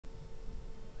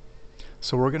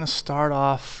So we're going to start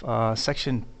off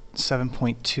section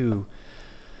 7.2.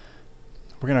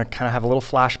 We're going to kind of have a little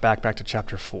flashback back to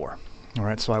chapter 4. All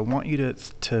right, so I want you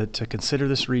to consider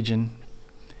this region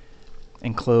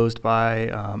enclosed by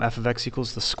f of x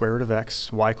equals the square root of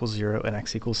x, y equals 0, and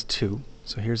x equals 2.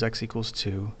 So here's x equals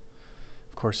 2.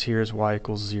 Of course, here's y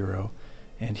equals 0.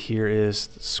 And here is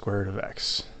the square root of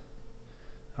x.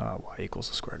 Y equals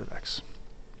the square root of x.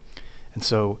 And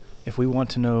so if we want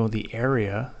to know the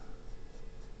area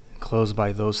enclosed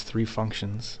by those three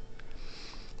functions,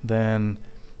 then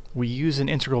we use an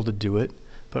integral to do it.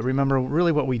 But remember,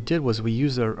 really what we did was we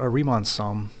used a Riemann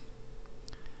sum.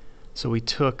 So we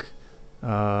took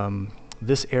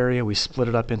this area, we split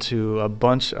it up into a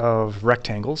bunch of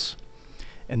rectangles,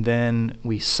 and then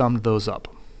we summed those up.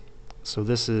 So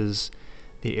this is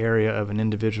the area of an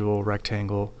individual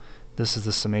rectangle. This is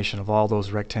the summation of all those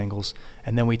rectangles.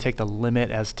 And then we take the limit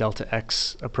as delta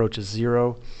x approaches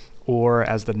 0, or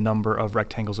as the number of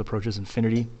rectangles approaches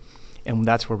infinity. And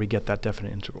that's where we get that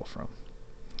definite integral from.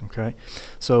 Okay,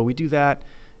 so we do that.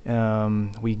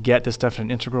 We get this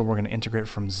definite integral. We're going to integrate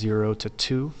from 0 to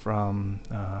 2, from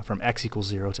x equals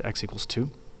 0 to x equals 2.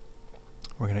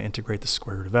 We're going to integrate the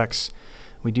square root of x.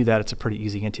 We do that. It's a pretty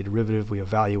easy antiderivative. We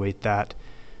evaluate that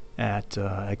at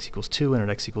x equals 2 and at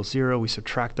x equals 0. We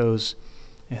subtract those,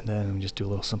 and then we just do a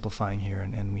little simplifying here,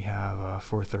 and we have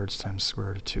 4/3 times square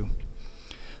root of 2.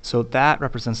 So that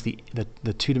represents the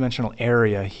two-dimensional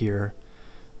area here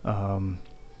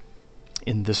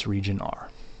in this region R.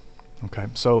 Okay,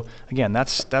 so again,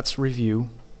 that's review,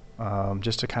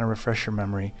 just to kind of refresh your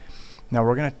memory. Now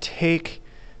we're going to take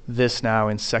this now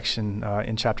in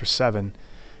in chapter 7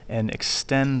 and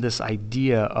extend this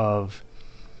idea of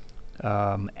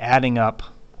adding up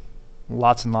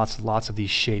lots and lots of these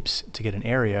shapes to get an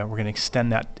area. We're going to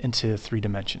extend that into 3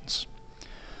 dimensions.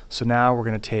 So now we're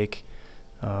going to take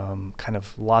kind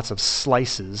of lots of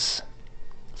slices,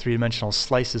 3-dimensional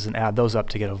slices, and add those up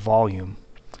to get a volume.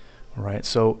 All right,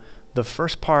 so the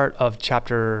first part of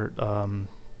chapter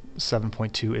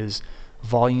 7.2 is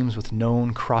volumes with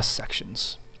known cross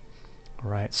sections. All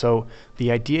right, so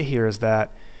the idea here is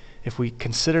that if we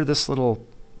consider this little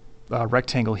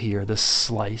rectangle here, this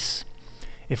slice,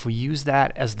 if we use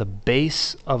that as the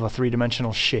base of a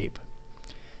 3-dimensional shape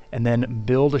and then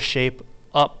build a shape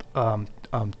up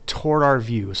toward our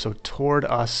view, so toward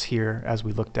us here as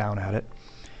we look down at it,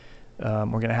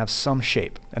 we're going to have some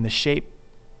shape, and the shape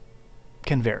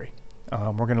can vary.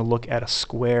 We're going to look at a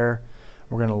square,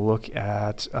 we're going to look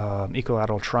at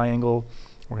equilateral triangle,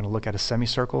 we're going to look at a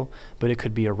semicircle, but it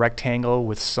could be a rectangle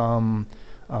with some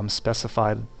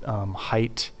specified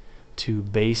height to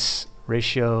base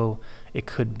ratio. It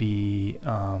could be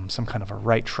some kind of a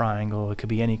right triangle. It could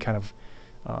be any kind of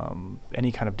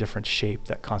different shape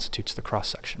that constitutes the cross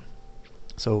section.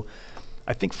 So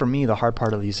I think for me the hard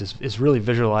part of these is really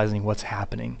visualizing what's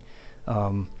happening,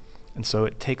 and so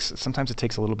sometimes it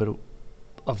takes a little bit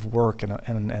of work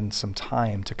and some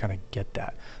time to kind of get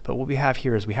that. But what we have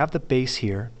here is we have the base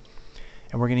here,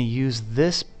 and we're going to use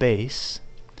this base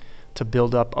to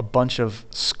build up a bunch of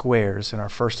squares in our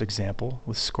first example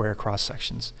with square cross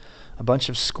sections. A bunch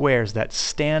of squares that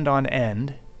stand on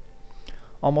end,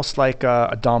 almost like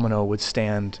a domino would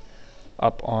stand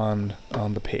up on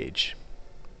the page.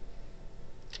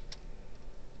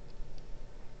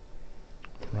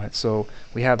 Right, so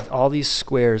we have all these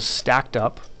squares stacked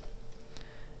up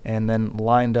and then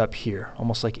lined up here,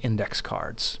 almost like index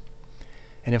cards.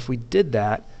 And if we did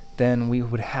that, then we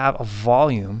would have a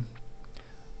volume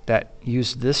that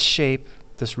used this shape,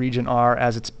 this region R,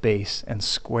 as its base, and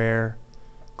square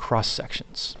cross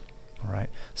sections. All right,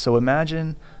 so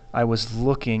imagine I was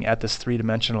looking at this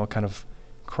 3-dimensional kind of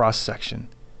cross section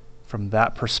from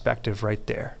that perspective right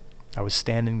there. I was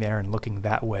standing there and looking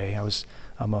that way.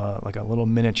 I'm like a little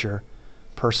miniature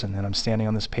person, and I'm standing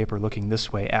on this paper looking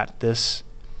this way at this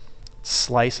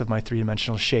slice of my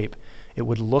 3-dimensional shape. It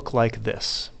would look like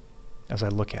this as I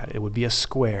look at it. It would be a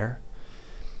square,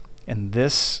 and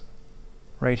this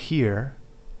right here,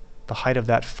 the height of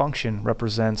that function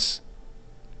represents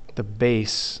the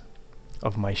base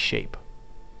of my shape.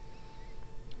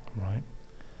 Right?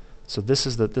 So this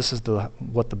is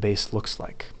what the base looks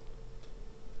like.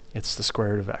 It's the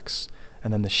square root of x.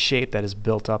 And then the shape that is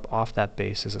built up off that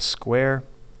base is a square,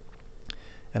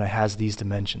 and it has these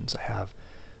dimensions. I have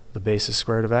the base is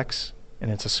square root of x, and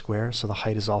it's a square, so the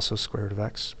height is also square root of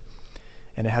x.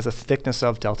 And it has a thickness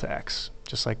of delta x,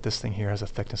 just like this thing here has a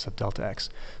thickness of delta x.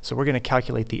 So we're going to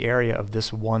calculate the area of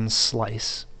this one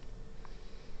slice.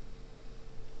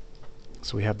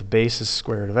 So we have the base is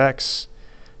square root of x.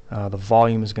 The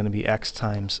volume is going to be x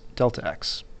times delta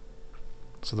x.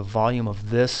 So the volume of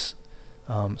this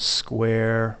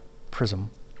square prism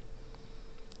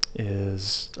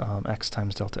is x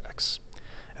times delta x.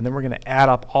 And then we're going to add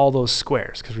up all those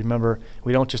squares, because remember,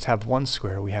 we don't just have one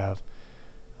square, we have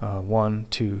 1,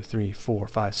 2, 3, 4,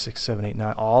 5, 6, 7, 8,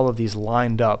 9, all of these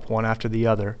lined up one after the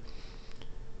other.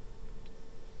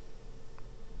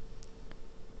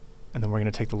 And then we're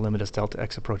going to take the limit as delta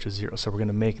x approaches 0. So we're going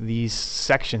to make these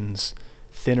sections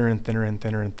thinner and thinner and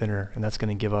thinner and thinner, and that's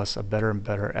going to give us a better and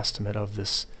better estimate of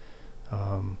this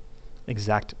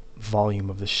exact volume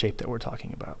of the shape that we're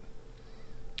talking about.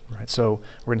 All right, so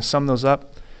we're going to sum those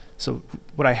up. So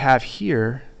what I have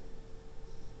here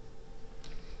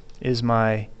is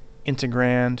my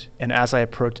integrand, and as I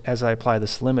apply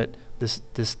this limit, this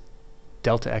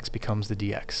delta x becomes the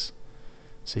dx.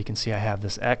 So you can see I have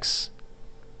this x,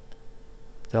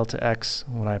 delta x.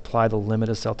 When I apply the limit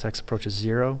as delta x approaches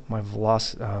 0, my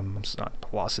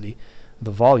velocity,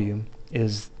 the volume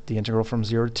is the integral from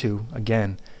 0 to 2.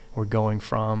 Again, we're going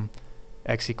from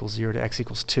x equals 0 to x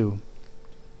equals 2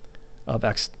 of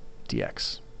x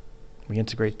dx. We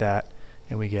integrate that,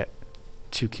 and we get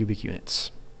 2 cubic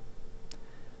units.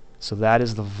 So that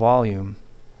is the volume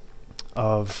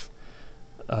of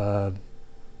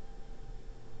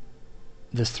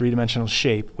this three-dimensional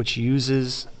shape, which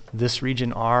uses this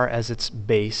region R as its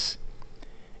base,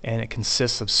 and it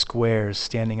consists of squares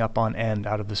standing up on end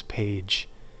out of this page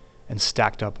and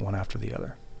stacked up one after the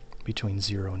other between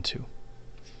 0 and 2.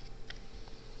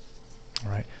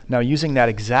 All right. Now, using that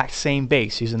exact same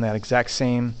base, using that exact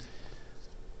same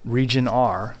region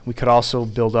R, we could also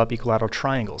build up equilateral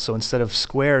triangles. So instead of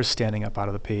squares standing up out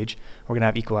of the page, we're going to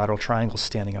have equilateral triangles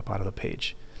standing up out of the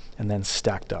page and then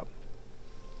stacked up.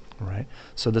 All right.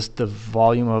 So the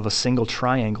volume of a single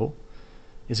triangle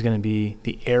is going to be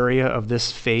the area of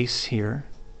this face here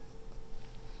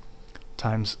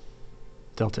times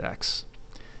delta x.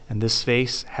 And this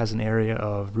face has an area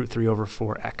of root 3 over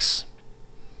 4x.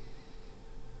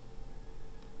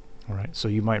 All right. So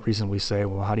you might reasonably say,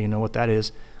 well, how do you know what that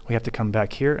is? We have to come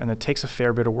back here, and it takes a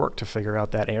fair bit of work to figure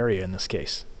out that area in this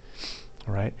case.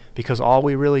 All right. Because all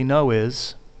we really know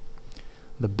is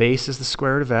the base is the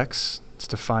square root of x. It's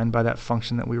defined by that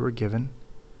function that we were given,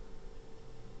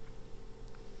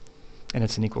 and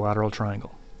it's an equilateral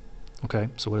triangle. Okay,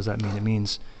 so what does that mean? It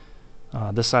means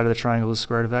this side of the triangle is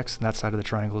square root of x, and that side of the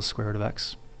triangle is square root of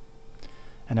x.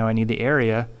 And now I need the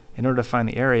area. In order to find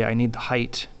the area, I need the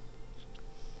height,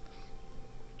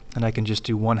 and I can just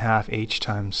do 1/2 h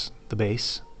times the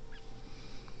base.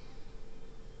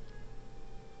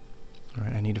 All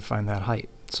right, I need to find that height.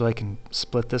 So I can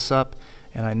split this up,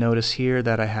 and I notice here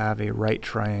that I have a right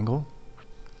triangle.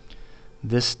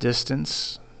 This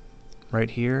distance right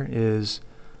here is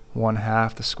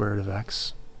 1/2 the square root of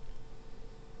x.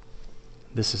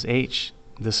 This is h.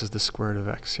 This is the square root of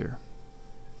x here.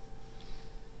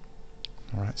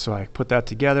 All right, so I put that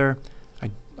together.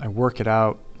 I work it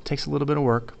out. It takes a little bit of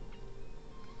work.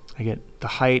 I get the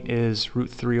height is the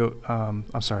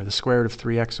square root of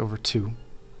 3x over 2.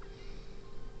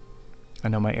 I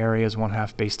know my area is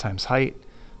 1/2 base times height,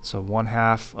 so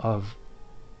 1/2 of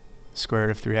square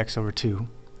root of 3x over 2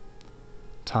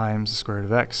 times the square root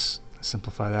of x. I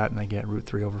simplify that, and I get root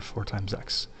 3 over 4 times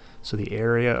x. So the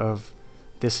area of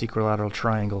this equilateral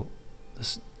triangle,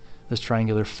 this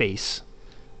triangular face,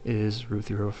 is root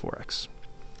 3 over 4x.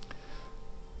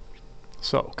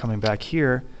 So coming back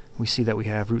here, we see that we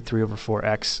have root 3 over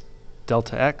 4x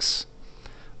delta x.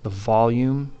 The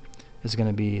volume is going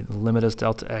to be the limit as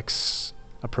delta x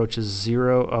approaches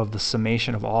 0 of the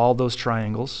summation of all those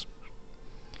triangles.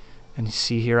 And you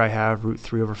see here I have root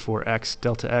 3 over 4x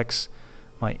delta x.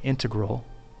 My integral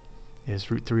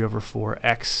is root 3 over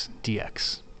 4x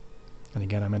dx. And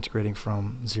again, I'm integrating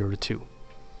from 0 to 2.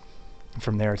 And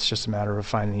from there, it's just a matter of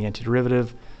finding the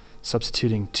antiderivative,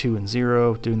 substituting 2 and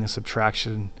 0, doing the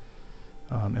subtraction,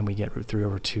 and we get root 3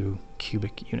 over 2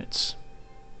 cubic units.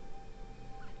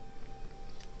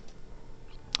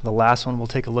 The last one we'll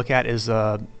take a look at is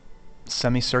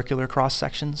semicircular cross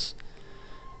sections.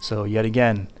 So yet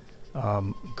again,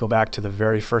 go back to the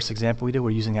very first example we did.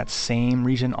 We're using that same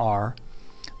region R,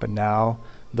 but now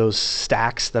those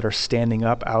stacks that are standing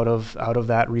up out of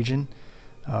that region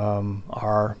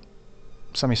are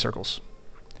semicircles.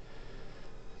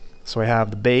 So I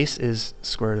have the base is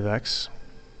square root of x.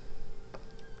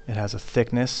 It has a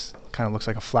thickness, kind of looks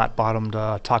like a flat-bottomed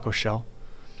taco shell.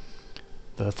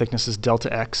 The thickness is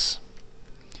delta x,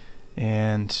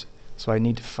 and so I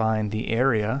need to find the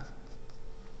area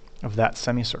of that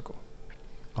semicircle.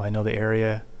 Well, I know the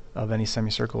area of any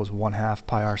semicircle is 1/2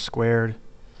 pi r squared.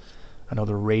 I know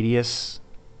the radius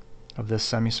of this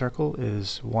semicircle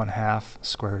is 1/2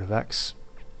 square root of x.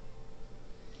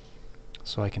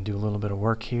 So I can do a little bit of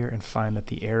work here and find that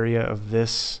the area of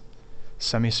this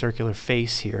semicircular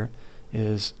face here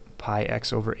is pi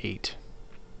x over 8.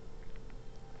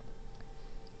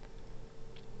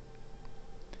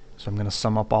 So I'm going to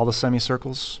sum up all the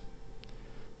semicircles,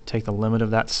 take the limit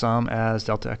of that sum as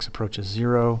delta x approaches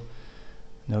 0.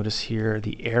 Notice here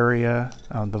the area,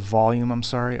 the volume,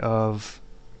 of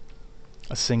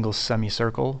a single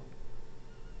semicircle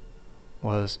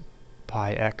was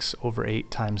pi x over 8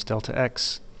 times delta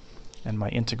x, and my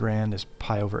integrand is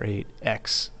pi over 8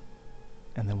 x,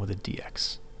 and then with a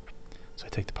dx. So I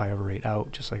take the pi over 8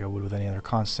 out just like I would with any other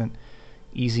constant.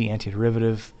 Easy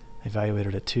antiderivative,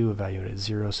 evaluated at 2, evaluated at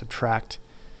 0, subtract,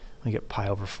 we get pi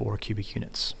over 4 cubic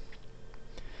units.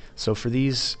 So for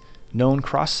these known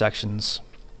cross sections,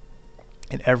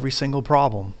 in every single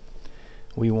problem,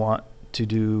 we want to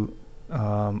do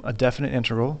a definite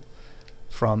integral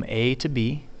from a to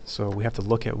b. So we have to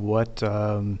look at what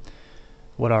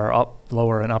our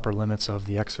lower and upper limits of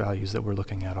the x values that we're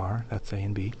looking at are. That's a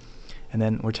and b. And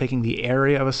then we're taking the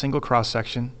area of a single cross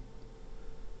section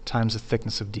times the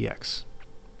thickness of dx.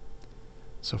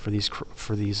 So for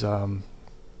these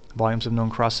volumes of known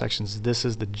cross sections, this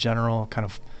is the general kind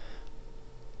of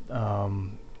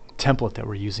template that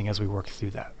we're using as we work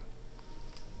through that.